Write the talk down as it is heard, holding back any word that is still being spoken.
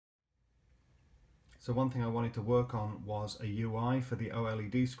So one thing I wanted to work on was a UI for the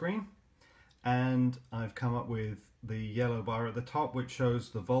OLED screen, and I've come up with the yellow bar at the top which shows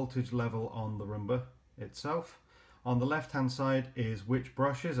the voltage level on the Roomba itself. On the left hand side is which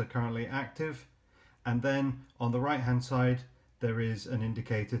brushes are currently active, and then on the right hand side there is an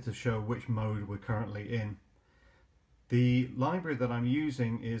indicator to show which mode we're currently in. The library that I'm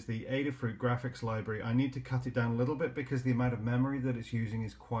using is the Adafruit graphics library. I need to cut it down a little bit because the amount of memory that it's using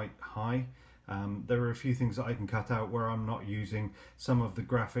is quite high. There are a few things that I can cut out where I'm not using some of the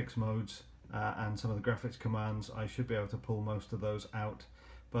graphics modes and some of the graphics commands. I should be able to pull most of those out.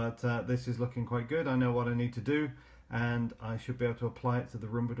 But this is looking quite good. I know what I need to do, and I should be able to apply it to the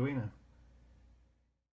Roombaduino.